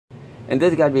In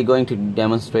this guide, we're going to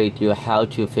demonstrate you how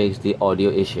to fix the audio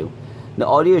issue. The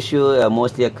audio issue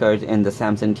mostly occurs in the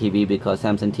Samsung TV because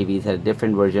Samsung TVs have a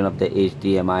different version of the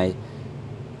HDMI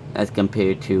as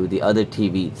compared to the other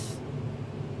TVs.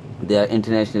 They are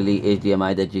internationally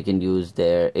HDMI that you can use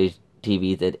their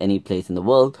TVs at any place in the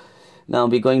world. Now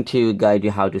we're going to guide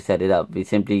you how to set it up. We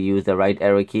simply use the right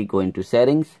arrow key, go into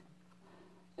settings,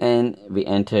 and we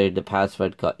enter the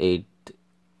password called 8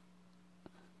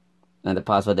 and the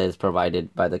password that is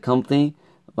provided by the company.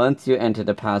 Once you enter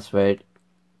the password,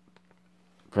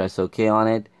 press OK on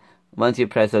it. Once you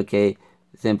press OK,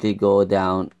 simply go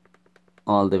down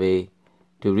all the way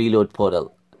to reload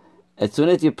portal. As soon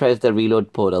as you press the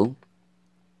reload portal,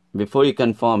 before you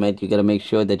confirm it, you got to make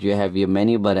sure that you have your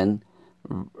menu button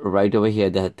right over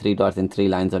here. There are 3 dots and 3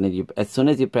 lines on it. As soon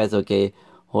as you press OK,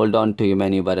 hold on to your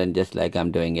menu button just like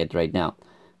I'm doing it right now.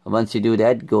 Once you do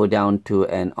that, go down to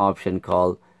an option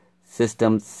called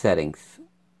System Settings.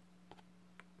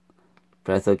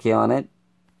 Press OK on it.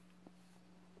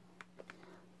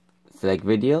 Select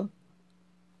video.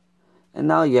 And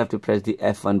now you have to press the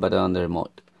F1 button on the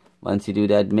remote. Once you do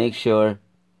that, make sure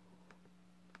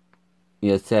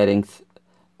your settings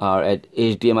are at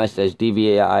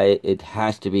HDMI/DVI. It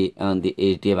has to be on the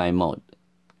HDMI mode.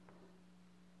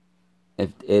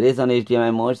 If it is on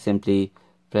HDMI mode, simply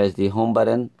press the home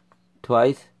button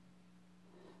twice.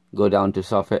 Go down to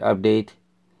software update,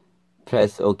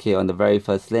 press OK on the very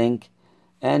first link,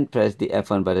 and press the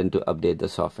F1 button to update the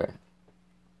software.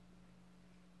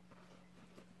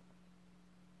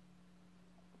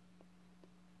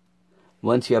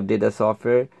 Once you update the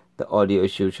software, the audio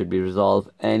issue should be resolved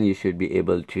and you should be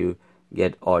able to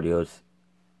get audios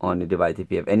on your device.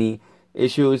 If you have any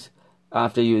issues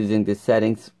after using these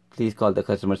settings, please call the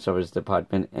customer service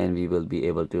department and we will be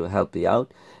able to help you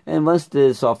out. And once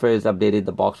the software is updated,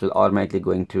 the box will automatically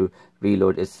going to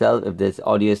reload itself. If this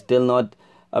audio still not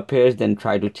appears, then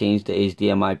try to change the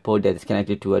HDMI port that is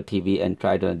connected to a TV and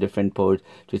try it on a different port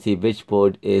to see which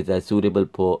port is a suitable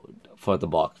port for the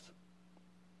box.